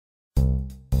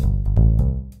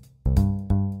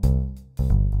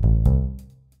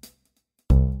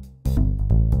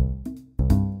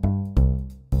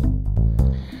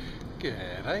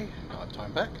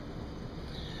I'm back.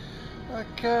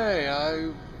 Okay,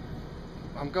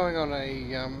 I'm going on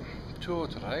a tour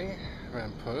today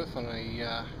around Perth on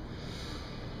a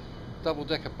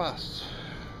double-decker bus.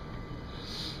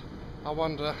 I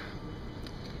wonder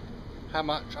how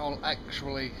much I'll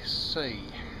actually see.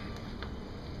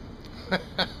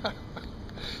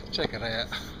 Check it out.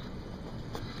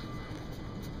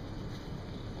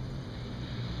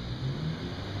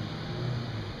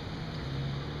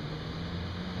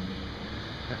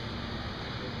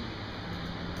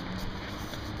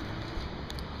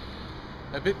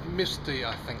 A bit misty,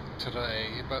 I think, today,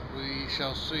 but we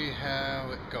shall see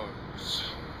how it goes.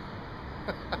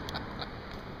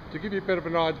 To give you a bit of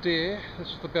an idea, this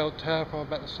is the bell tower from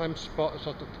about the same spot as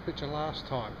I took the picture last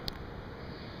time.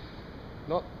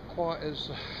 Not quite as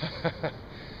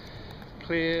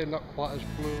clear, not quite as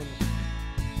blue.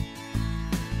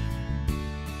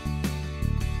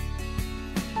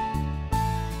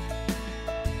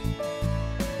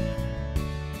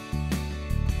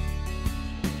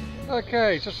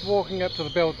 Okay, just walking up to the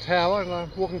bell tower, and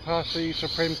I'm walking past the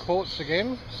Supreme Courts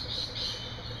again.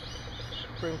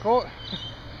 Supreme Court.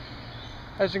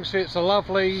 As you can see, it's a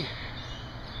lovely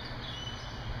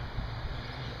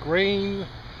green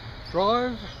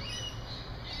drive.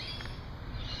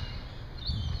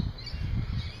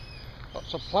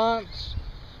 Lots of plants.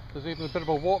 There's even a bit of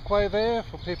a walkway there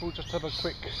for people just to have a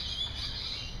quick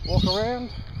walk around.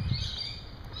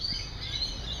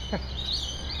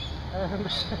 And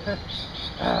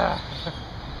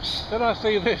then I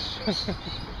see this.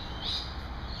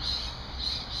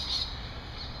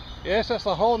 Yes, that's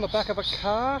the hole in the back of a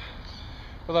car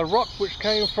with a rock which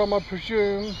came from, I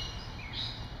presume,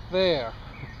 there.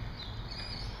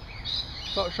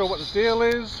 Not sure what the deal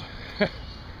is,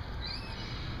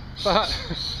 but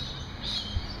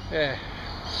yeah,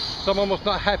 someone was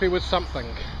not happy with something.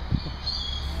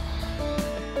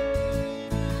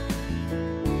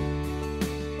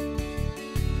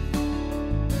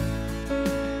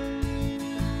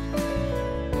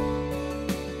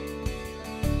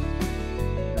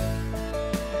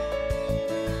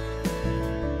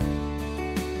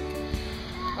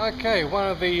 Okay, one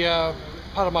of the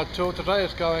part of my tour today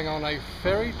is going on a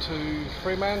ferry to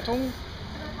Fremantle.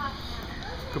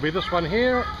 Could be this one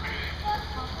here,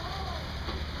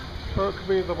 or it could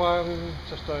be the one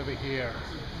just over here.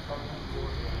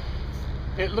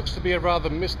 It looks to be a rather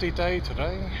misty day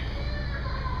today.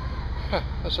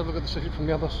 Let's have a look at the city from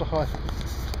the other side.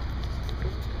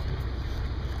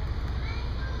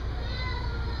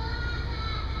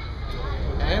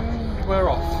 And we're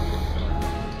off.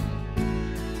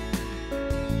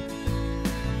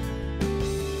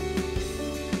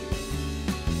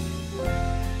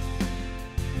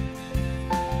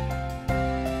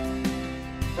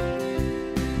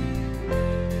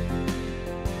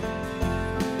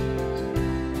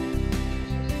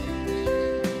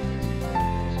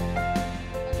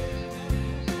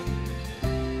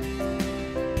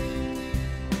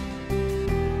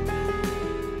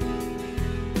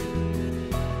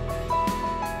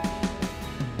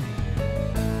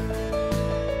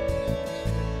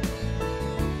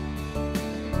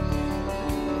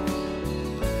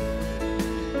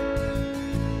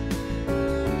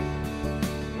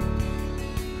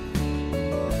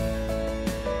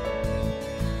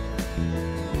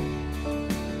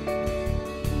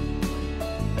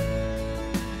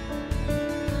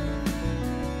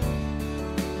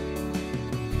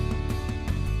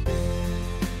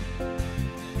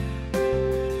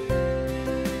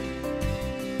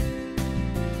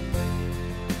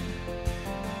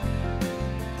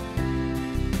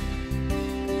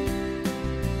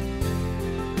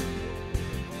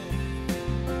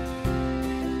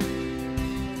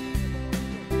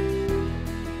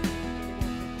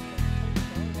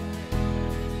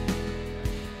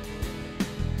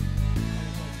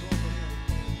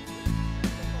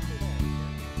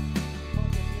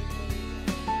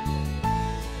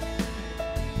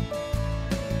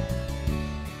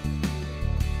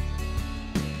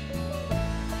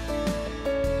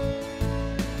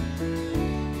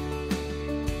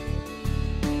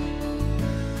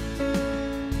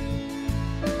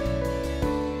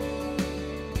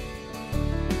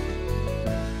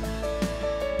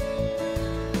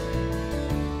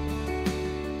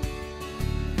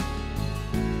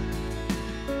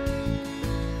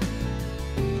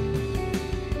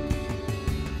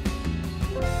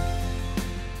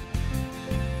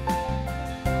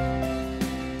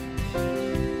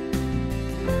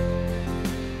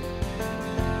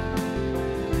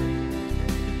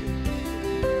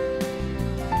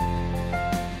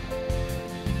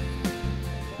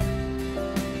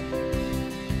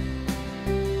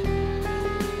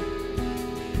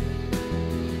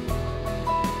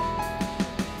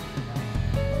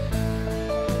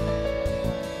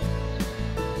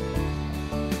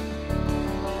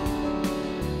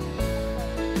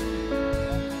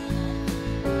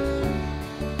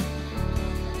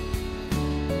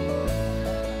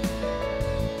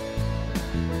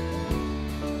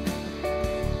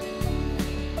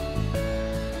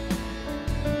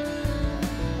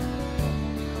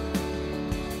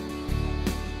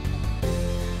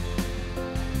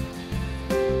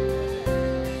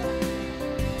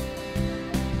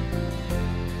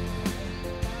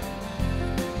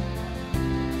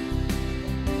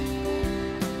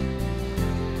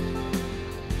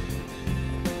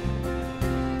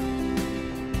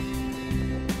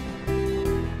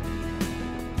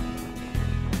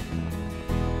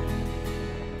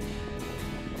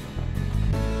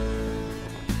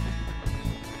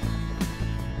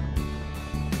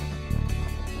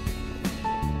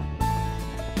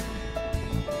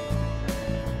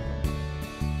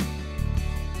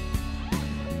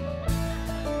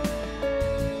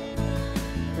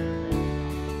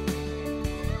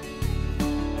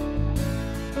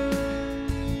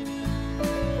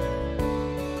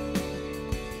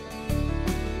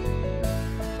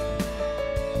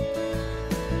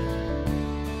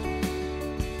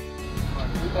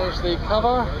 the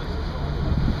cover,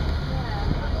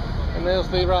 and there's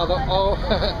the rather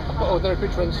ordinary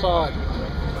picture inside.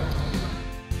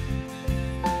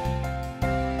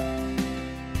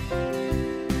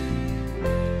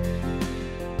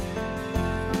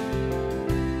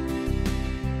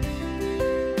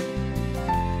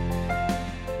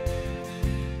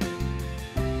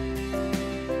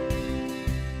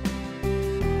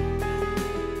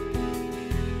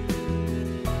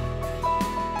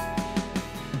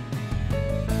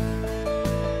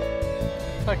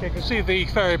 Okay, you can see the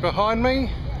ferry behind me.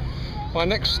 My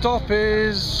next stop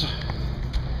is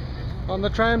on the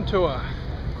tram tour,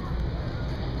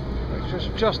 which is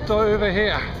just over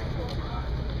here.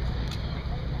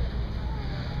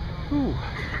 Ooh,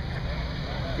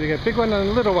 we got a big one and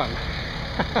a little one.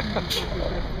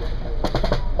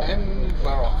 And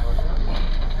we're off.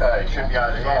 Okay, should be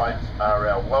outside are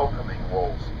our welcoming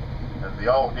walls. And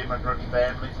the old immigrant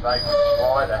families, they would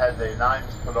fly to have their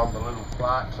names put on the little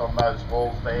plaques on those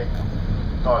walls there.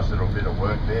 Nice little bit of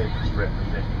work there, just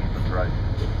representing immigration.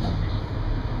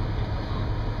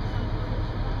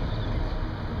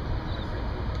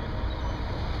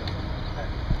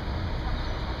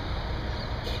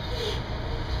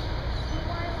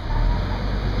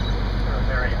 They're a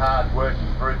very hard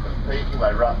working group of people.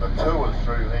 They run the tours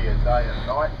through here day and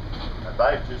night, and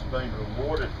they've just been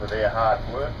rewarded for their hard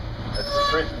work. As the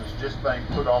Britain's just been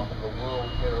put onto the World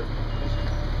Heritage List.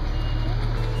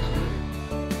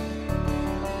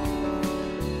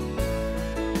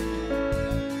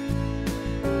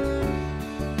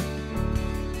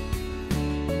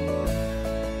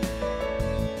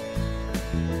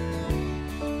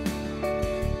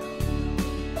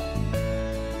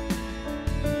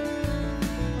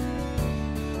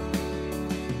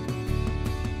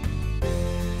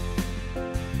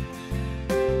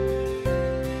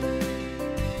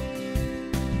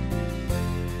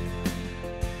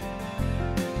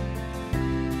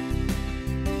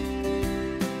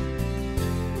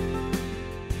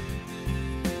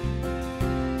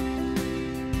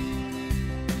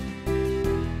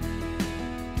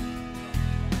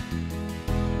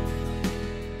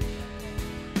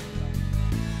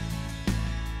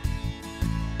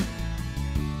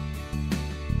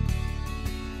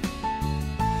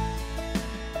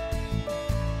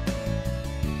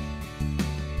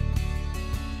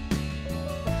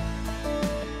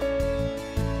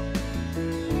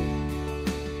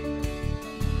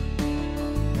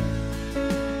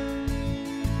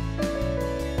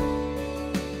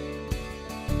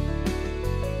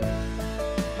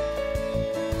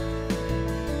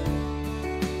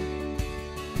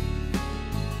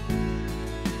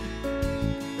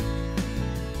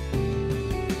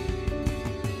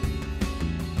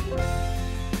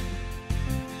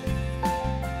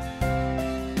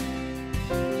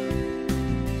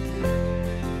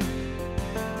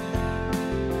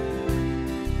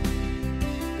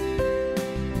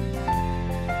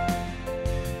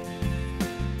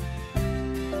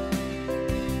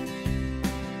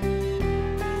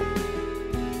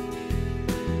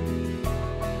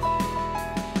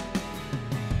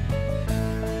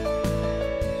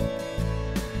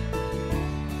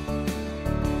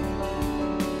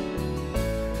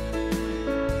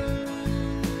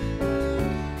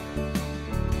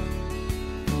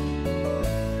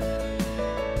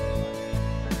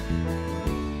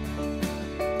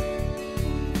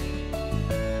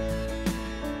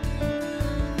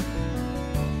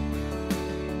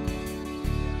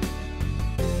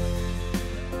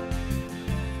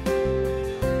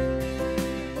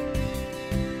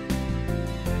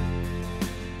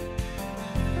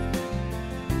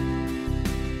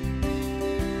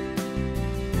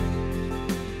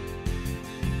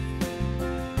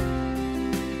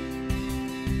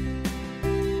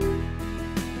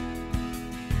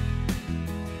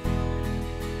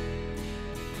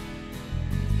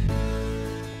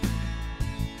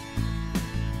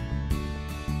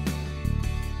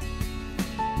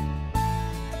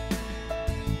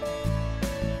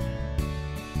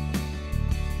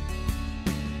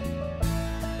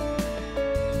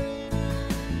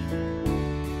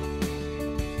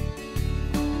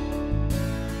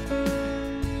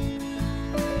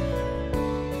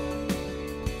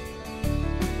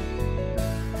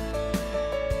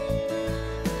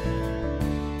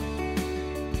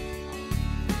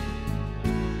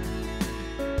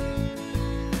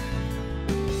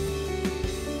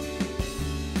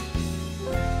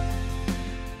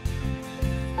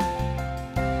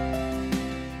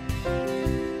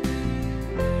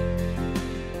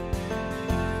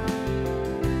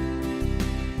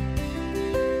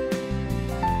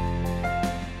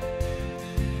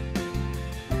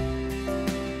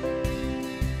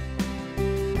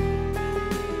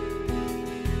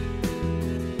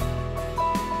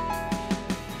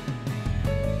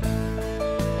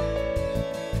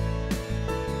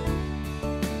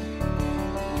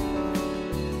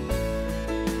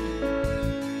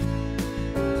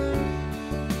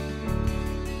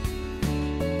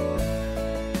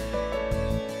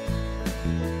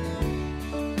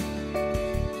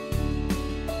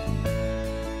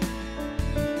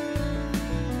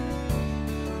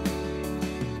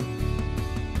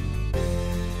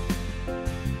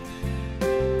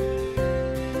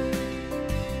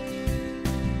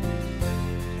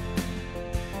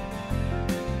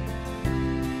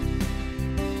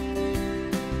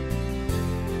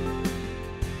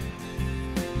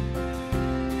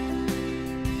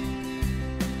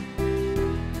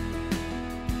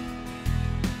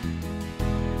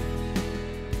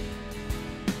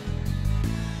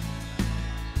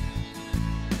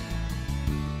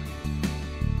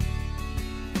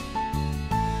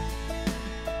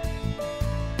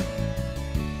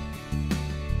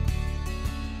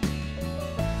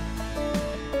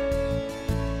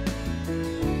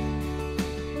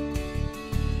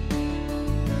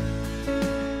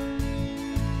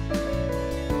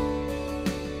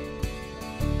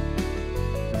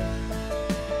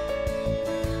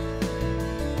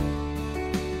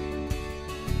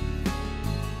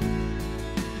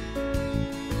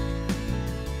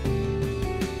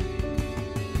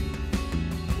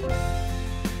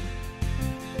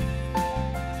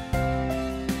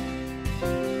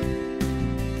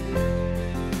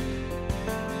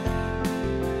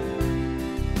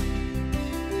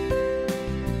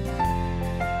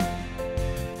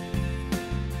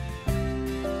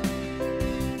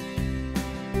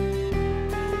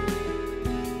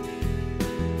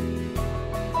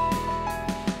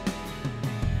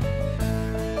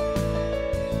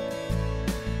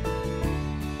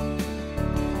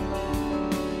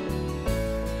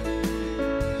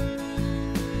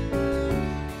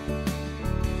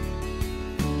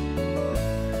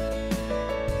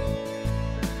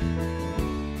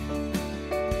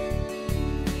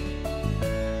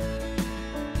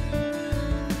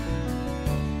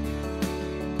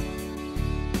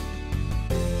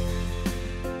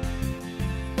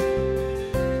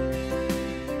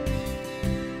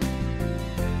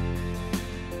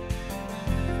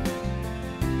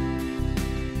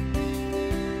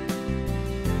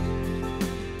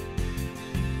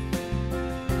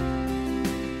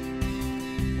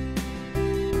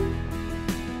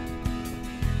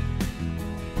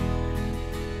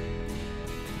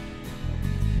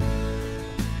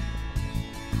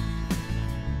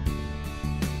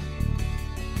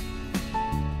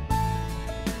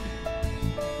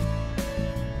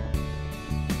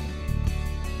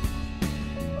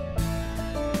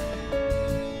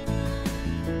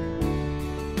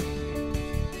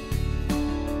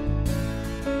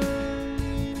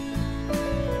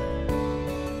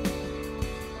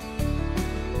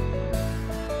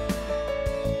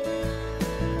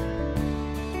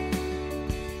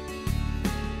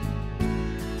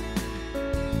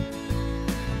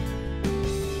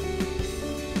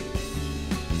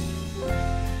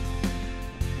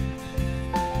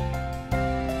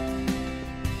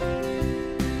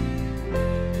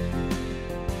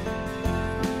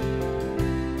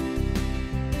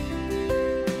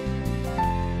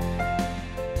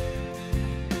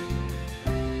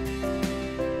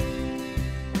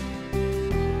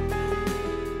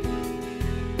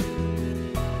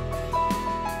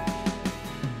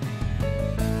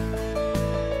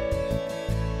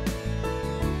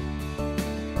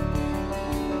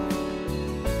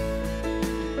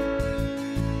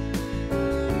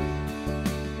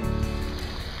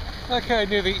 Okay,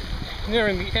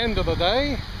 nearing the end of the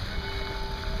day.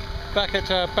 Back at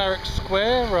Barrack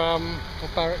Square, or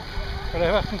Barrack,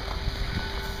 whatever.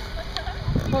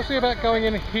 I'll see about going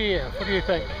in here. What do you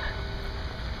think?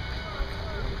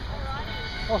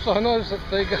 Also, I noticed that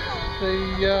the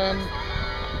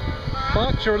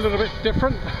bikes are a little bit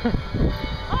different.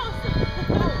 Oh,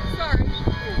 sorry.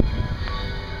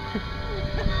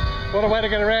 What a way to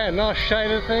get around. Nice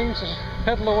shaded things, just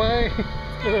pedal away.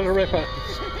 Give it a ripper.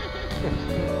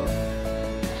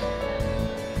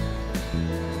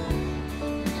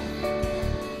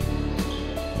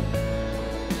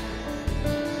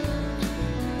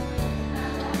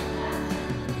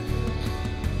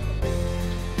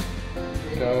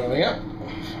 Going up.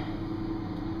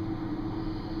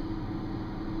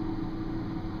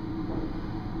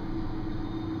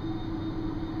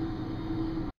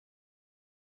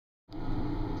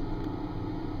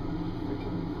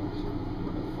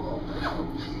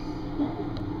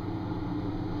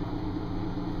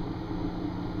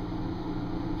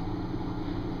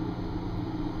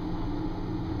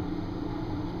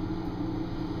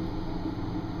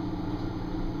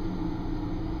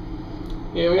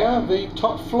 Here we are, the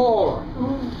top floor.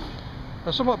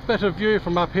 A somewhat better view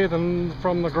from up here than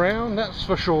from the ground, that's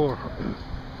for sure.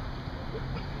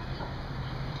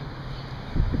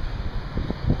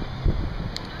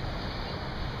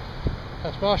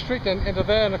 That's my street, then into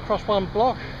there and across one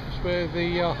block is where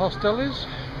the hostel is.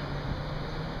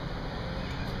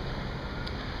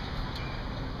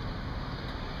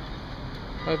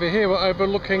 Over here we're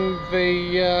overlooking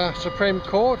the Supreme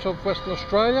Court of Western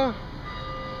Australia.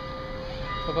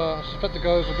 But I suspect it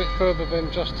goes a bit further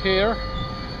than just here.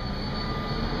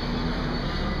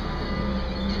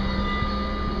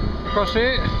 Across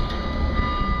here,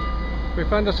 we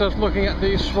find ourselves looking at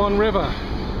the Swan River,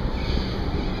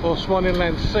 or Swan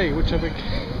Inland Sea, whichever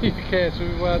you care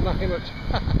to name it.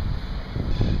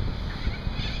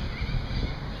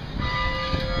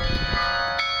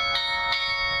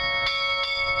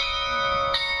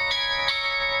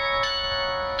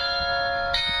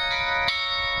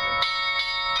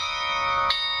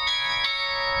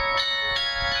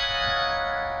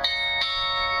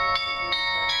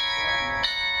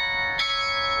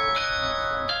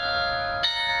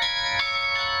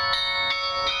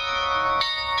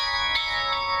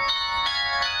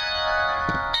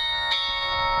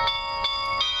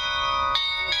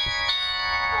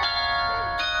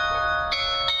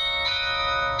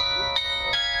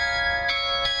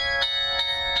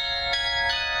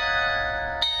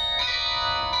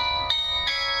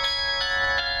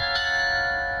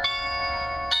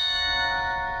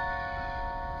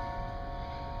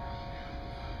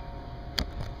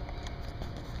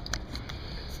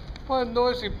 What a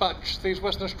noisy bunch these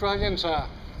Western Australians are.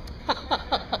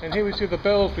 And here we see the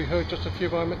bells we heard just a few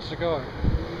moments ago.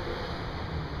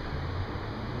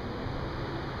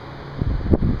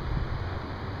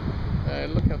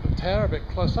 And look at the tower a bit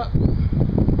close up.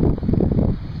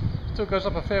 Still goes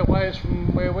up a fair ways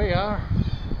from where we are.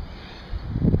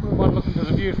 We might look into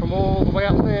the view from all the way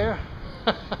up there.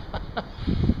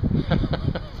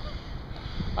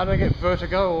 I don't get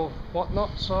vertigo or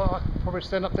whatnot, so I can probably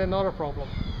stand up there, not a problem.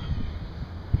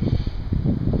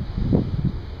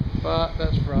 But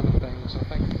that's for other things, I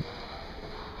think.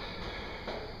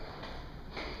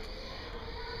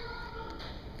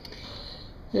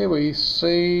 Here we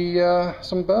see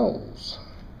some bells.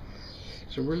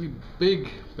 Some really big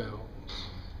bells.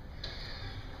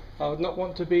 I would not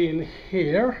want to be in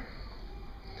here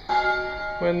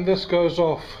when this goes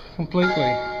off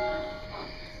completely.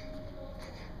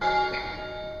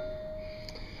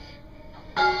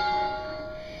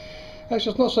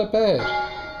 Actually, it's not so bad.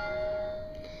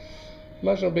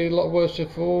 Imagine it'd be a lot worse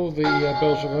if all the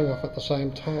bells are going off at the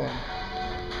same time.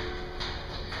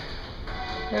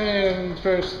 And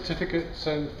various certificates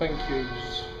and thank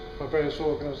yous for various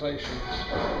organisations.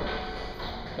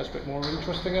 That's a bit more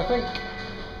interesting, I think.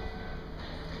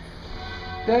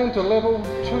 Down to level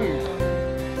 2.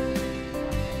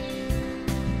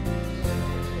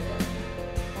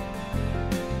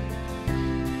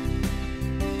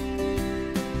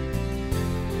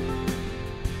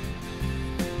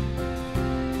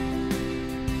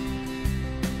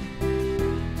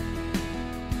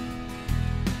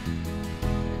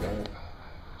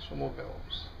 More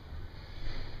bells.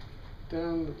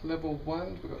 Down at level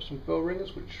 1 we've got some bell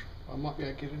ringers which I might be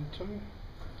able to get into.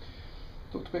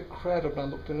 Looked a bit crowded when I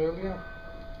looked in earlier.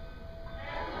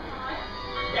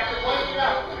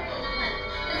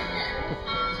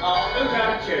 Oh, look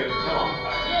at you, come on.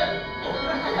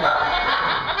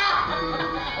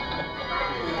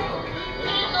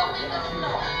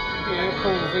 Here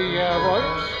pull the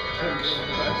ropes.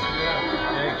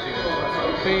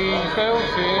 The bells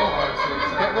here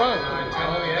get run.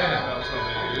 Oh yeah, that's not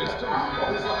being used.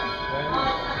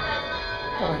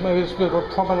 Maybe it's a bit of a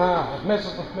promenade,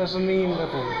 mezzanine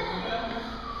level.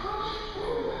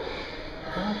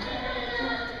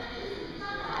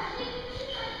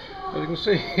 As you can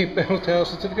see, bell tower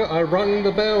certificate. I rung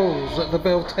the bells at the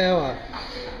bell tower.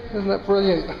 Isn't that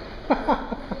brilliant?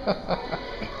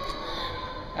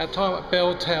 Our time at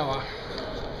bell tower.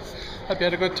 Hope you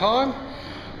had a good time.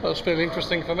 That was fairly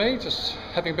interesting for me, just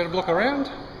having a bit of a look around.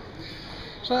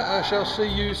 So I shall see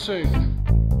you soon.